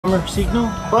customer,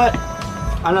 Siggno, but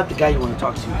I'm not the guy you want to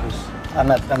talk to because I'm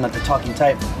not the talking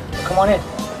type. But come on in.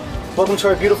 Welcome to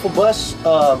our beautiful bus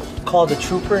called the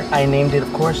Trooper. I named it,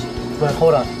 of course. But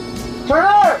hold on.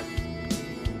 Turner!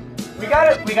 We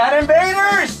got it. We got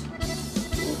invaders.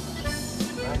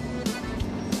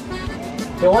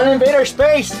 They want to invade our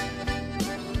space.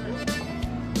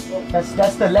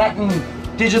 That's the Latin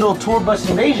digital tour bus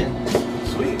invasion.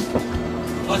 Sweet.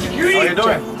 How are you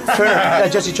doing? Turner,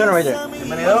 Jesse Turner right there.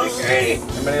 Bienvenidos.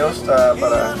 Bienvenidos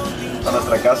para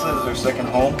nuestra casa. This is our second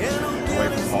home, away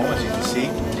from home, as you can see.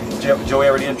 Joey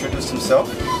already introduced himself.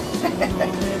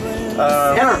 And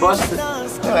our bus.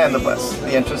 And the bus,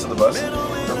 the entrance of the bus.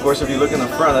 Of course, if you look in the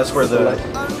front, that's where this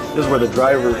is where the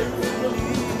driver.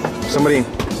 Somebody.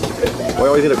 We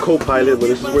always need a co-pilot, but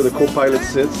this is where the co-pilot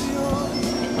sits.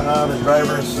 The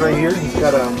driver is right here. He's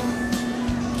got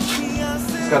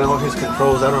all his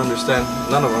controls. I don't understand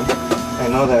none of them. I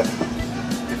know that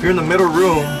if you're in the middle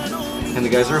room and the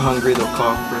guys are hungry, they'll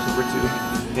call person number 2.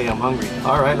 Hey, I'm hungry.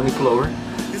 All right, let me pull over.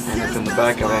 And if in the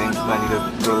back, I need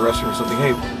to go to the restroom or something.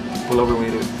 Hey, pull over. We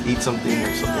need to eat something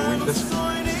or something like this.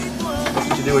 That's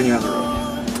what you do when you're on the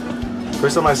road.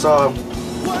 First time I saw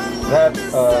that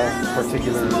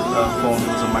particular phone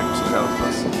was a Microsoft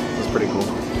Autobus. It was pretty cool.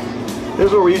 This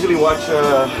is where we usually watch.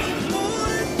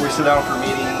 We sit down for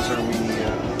meetings, or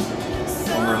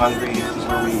when we're hungry. This is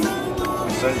where my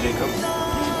son Jacob.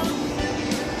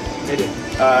 Hey,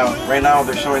 right now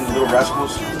they're showing the little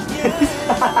rascals.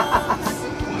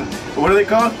 What are they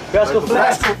called? Rascal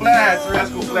Flats. Rascal Flats.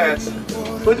 Rascal Flats.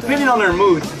 But depending on their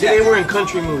mood. Today we're in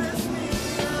country mood.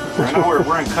 Right now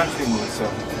we're in country mood, so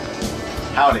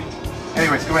howdy.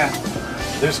 Anyways, come in.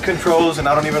 There's controls, and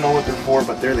I don't even know what they're for,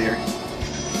 but they're there.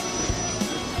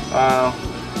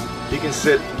 You can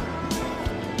sit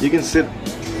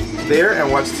there and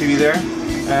watch TV there,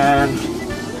 and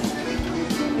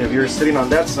if you're sitting on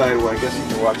that side, well, I guess you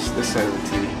can watch this side of the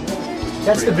TV.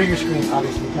 That's the bigger screen,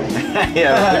 obviously.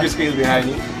 Yeah, the bigger screen is behind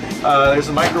you. There's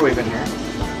a microwave in here,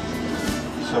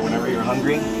 so whenever you're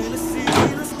hungry,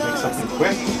 make something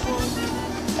quick.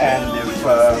 And if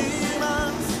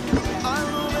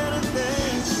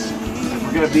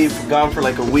we're gonna be gone for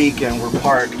like a week and we're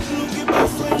parked,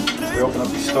 we open up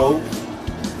the stove.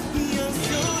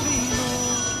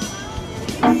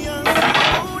 Take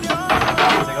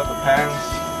out the pans,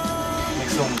 make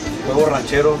some huevos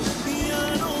rancheros,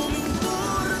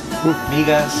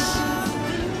 migas,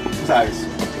 ¿sabes?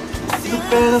 Un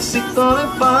pedacito de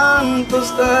pan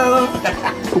tostado.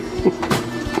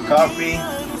 Coffee.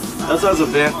 That's as a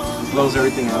vent, blows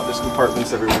everything out. There's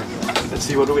compartments everywhere. Let's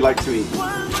see, what do we like to eat?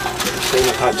 Same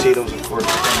with hot Cheetos, of course.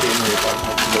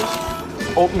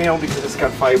 Oatmeal because it's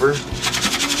got fiber.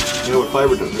 You know what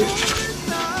fiber does, right?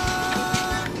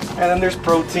 And then there's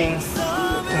protein.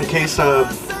 In case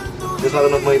there's not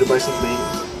enough money to buy something,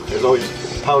 there's always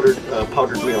powdered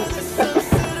meal.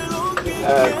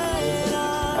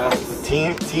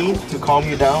 Tea to calm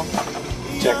you down.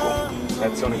 Checo.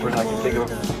 That's the only person I can think of.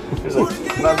 There's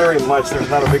not very much. There's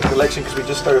not a big collection because we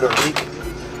just started our week.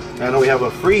 I know we have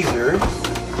a freezer, a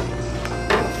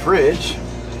fridge,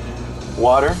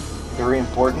 water, very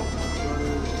important.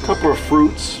 A couple of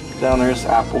fruits. Down there's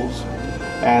apples.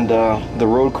 And the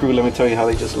road crew, let me tell you how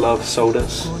they just love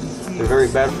sodas. They're very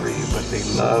bad for you, but they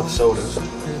love sodas.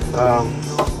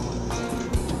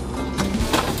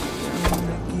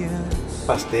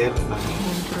 Pastel.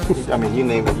 I mean, you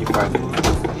name it, you find it.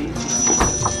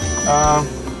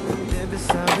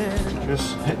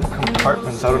 Just hitting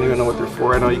compartments. I don't even know what they're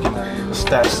for. I know you can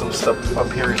stash some stuff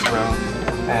up here around.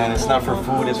 And it's not for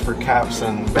food, it's for caps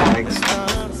and bags.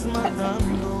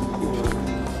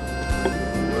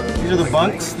 These are the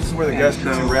bunks. This is where the guys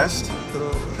get to rest.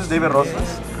 This is David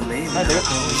Rosas. Hi, David.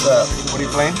 What's up? What are you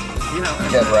playing?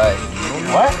 Jet Ride.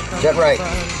 What? Jet Ride.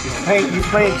 He's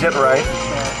playing Jet Ride.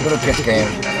 Little kids game.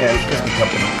 Yeah, it keeps me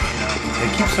company.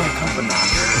 It keeps him company.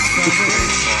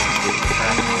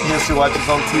 He has to watch his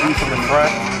own TV from the front.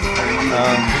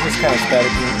 He's just kind of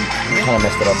staticky. Kind of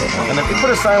messed it up right now. And if you put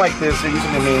a sign like this, it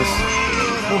usually means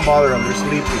don't bother them, they're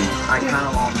sleepy.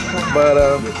 But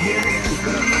this is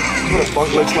what a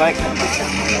bunk looks like.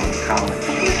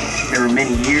 There were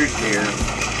many years there.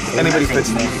 Anybody fits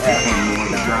in. There's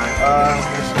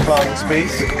some closet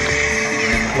space.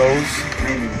 Clothes.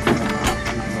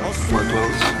 More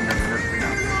clothes.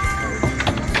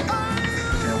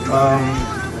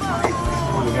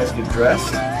 When you guys get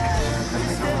dressed.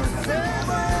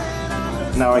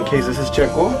 Now, in case this is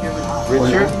Checo,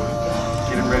 Richard,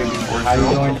 getting ready before How you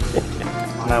doing?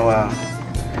 Now,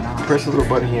 press the little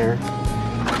button here.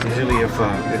 Usually, if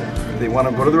they want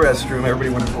to go to the restroom, everybody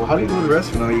wants to go. How do you go to the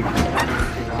restroom? No, you.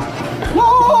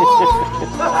 Whoa!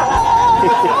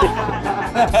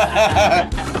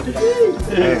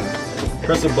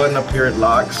 Press a button up here, it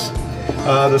locks.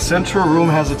 The central room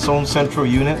has its own central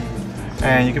unit,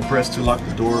 and you can press to lock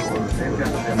the door or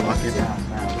unlock it.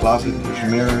 Closet,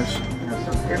 there's mirrors.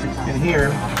 In here,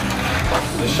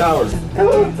 the shower.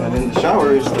 And in the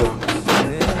shower is the...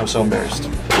 I'm so embarrassed.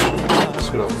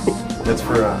 Scoot over. That's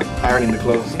for ironing the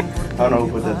clothes. I don't know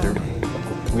who put that there.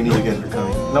 We need to get it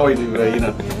coming. No, we do, you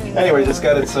know. Anyway, it's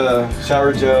got its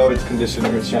shower gel, its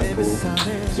conditioner, its shampoo. This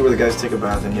is where the guys take a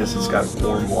bath, and yes, it's got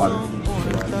warm water.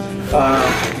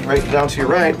 Right down to your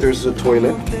right, there's a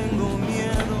toilet.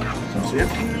 See it?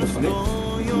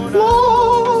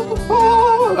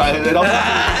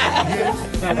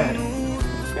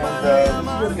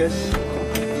 And guys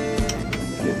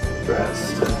get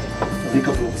dressed.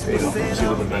 See a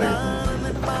little bit better.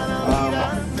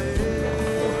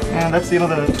 And that's the end of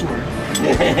the tour.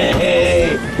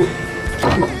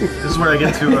 This is where I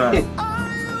get to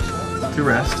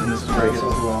rest, and this is where I get to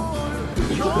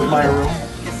my room.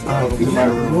 My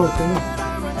room.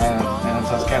 And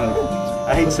so it's kind of,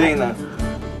 I hate saying that,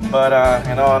 but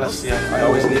in all honesty, I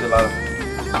always need a lot of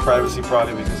privacy,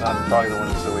 probably because I'm probably the one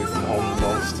that's away from home the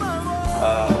most.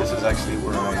 This is actually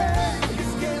where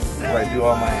I do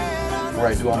all my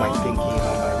thinking, all my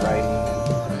writing.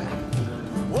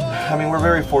 I mean, we're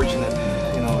very fortunate,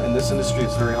 you know, in this industry.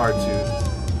 It's very hard to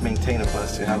maintain a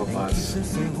bus, to have a bus,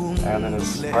 and then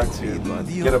it's hard to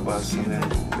get a bus and then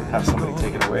have somebody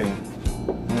take it away.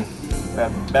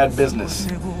 Bad business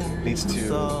leads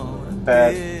to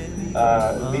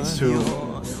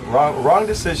wrong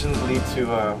decisions lead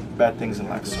to bad things in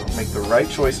life. So make the right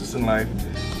choices in life,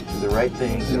 do the right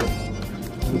things.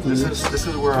 This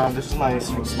is where this is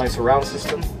my surround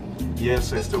system.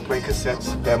 Yes, I still play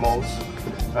cassettes, demos.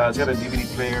 It's got a DVD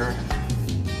player.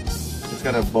 It's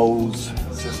got a Bose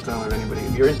system. If anybody,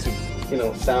 if you're into, you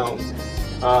know, sound.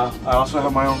 I also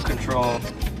have my own control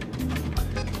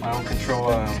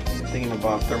thinking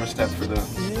about thermostat for the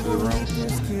room.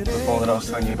 The phone that I was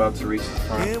telling you about to reach the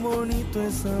front.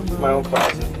 My own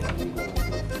closet.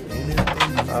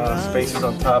 Spaces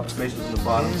on top, spaces on the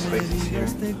bottom, spaces here,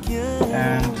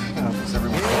 and you know, just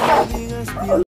everyone.